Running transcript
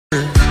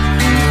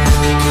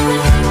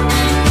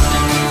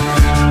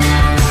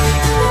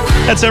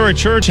That's Eric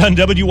Church on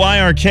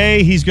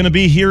WYRK. He's going to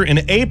be here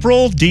in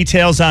April.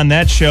 Details on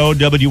that show,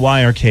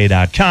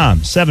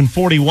 WYRK.com.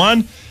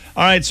 741.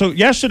 All right, so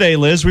yesterday,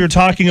 Liz, we were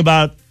talking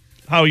about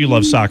how you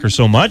love soccer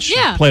so much.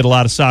 Yeah. Played a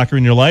lot of soccer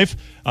in your life.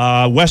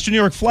 Western New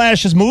York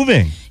Flash is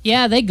moving.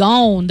 Yeah, they're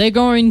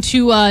going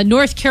to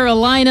North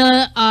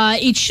Carolina.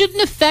 It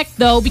shouldn't affect,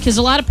 though, because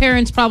a lot of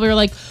parents probably are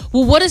like,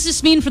 well, what does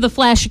this mean for the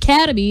Flash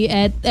Academy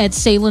at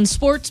Salem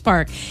Sports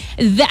Park?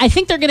 I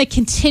think they're going to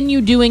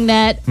continue doing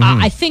that,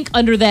 I think,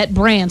 under that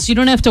brand. So you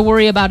don't have to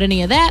worry about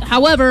any of that.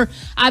 However,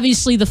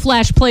 obviously, the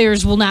Flash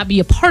players will not be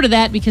a part of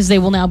that because they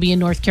will now be in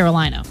North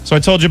Carolina. So I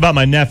told you about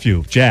my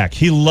nephew, Jack.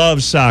 He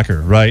loves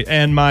soccer, right?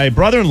 And my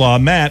brother-in-law,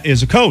 Matt,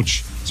 is a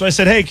coach. So I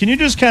said, hey, can you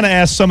just kind of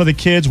ask some of the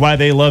kids why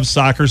they love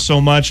soccer so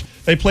much?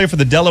 They play for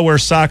the Delaware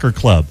Soccer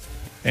Club.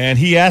 And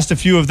he asked a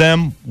few of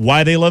them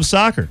why they love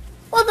soccer.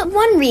 Well, the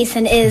one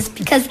reason is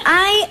because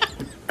I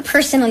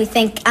personally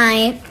think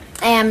I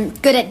am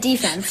good at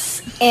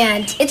defense.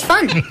 And it's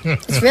fun.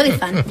 It's really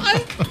fun.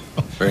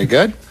 Very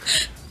good.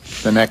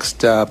 The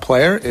next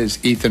player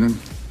is Ethan.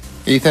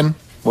 Ethan,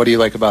 what do you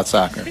like about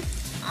soccer?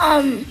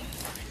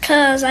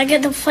 Because I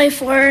get to play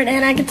forward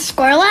and I get to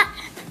score a lot.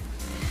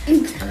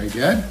 Very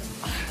good.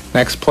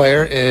 Next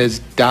player is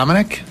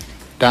Dominic.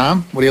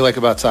 Dom, what do you like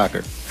about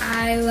soccer?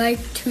 I like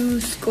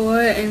to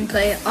score and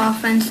play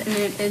offense, and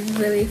it is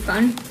really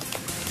fun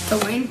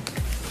to win.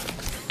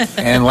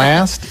 And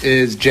last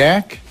is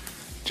Jack.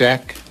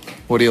 Jack,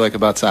 what do you like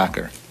about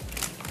soccer?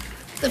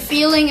 The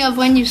feeling of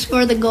when you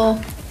score the goal.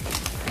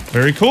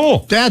 Very cool.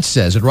 Dad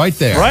says it right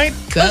there. Right?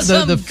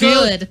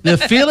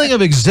 The feeling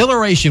of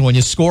exhilaration when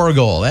you score a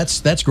goal.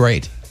 That's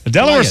great. The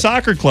Delaware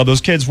Soccer Club,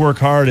 those kids work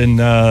hard, and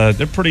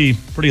they're pretty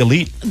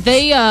elite.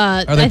 They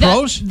are they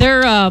pros?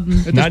 They're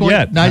Not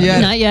yet. Not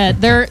yet.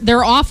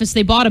 Their office.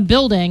 They bought a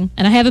building,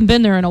 and I haven't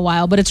been there in a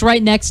while, but it's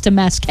right next to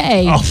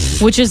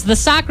Mesquite, which is the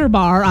soccer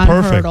bar on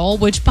Hurdle.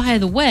 Which, by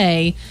the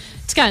way,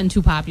 it's gotten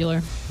too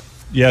popular.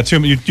 Yeah,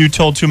 you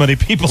told too many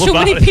people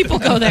about it. Too many people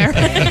go there.